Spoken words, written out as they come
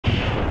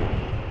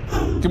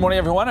Good morning,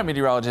 everyone. I'm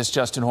meteorologist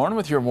Justin Horn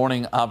with your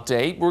morning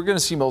update. We're going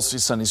to see mostly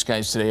sunny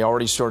skies today,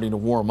 already starting to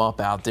warm up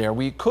out there.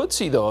 We could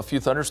see, though, a few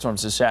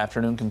thunderstorms this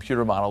afternoon.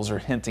 Computer models are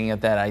hinting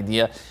at that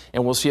idea,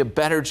 and we'll see a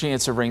better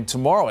chance of rain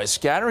tomorrow. A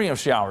scattering of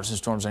showers and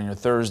storms on your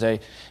Thursday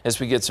as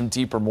we get some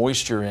deeper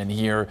moisture in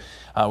here.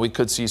 We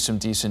could see some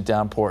decent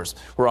downpours.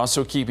 We're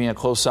also keeping a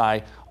close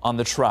eye on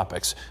the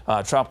tropics.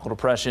 Tropical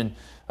depression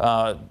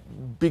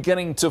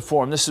beginning to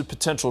form. This is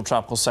potential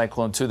tropical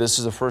cyclone too. This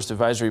is the first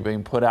advisory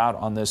being put out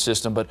on this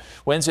system, but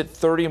winds at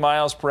 30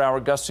 miles per hour,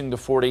 gusting to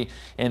 40,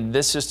 and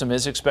this system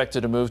is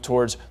expected to move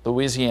towards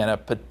Louisiana,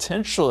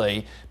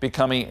 potentially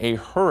becoming a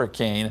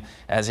hurricane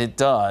as it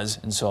does.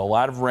 And so a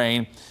lot of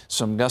rain,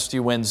 some gusty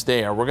winds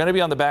there. We're going to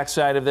be on the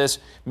backside of this,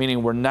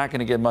 meaning we're not going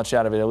to get much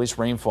out of it, at least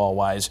rainfall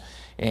wise.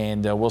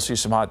 And we'll see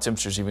some hot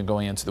temperatures even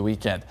going into the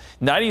weekend.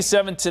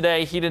 97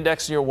 today, heat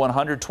index near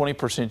 100,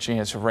 20%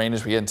 chance of rain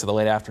as we get into the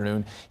late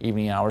afternoon,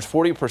 evening hours.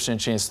 40%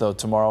 chance, though,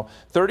 tomorrow.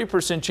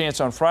 30%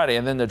 chance on Friday,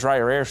 and then the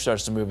drier air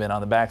starts to move in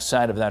on the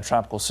backside of that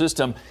tropical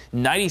system.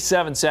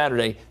 97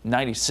 Saturday,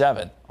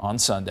 97 on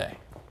Sunday.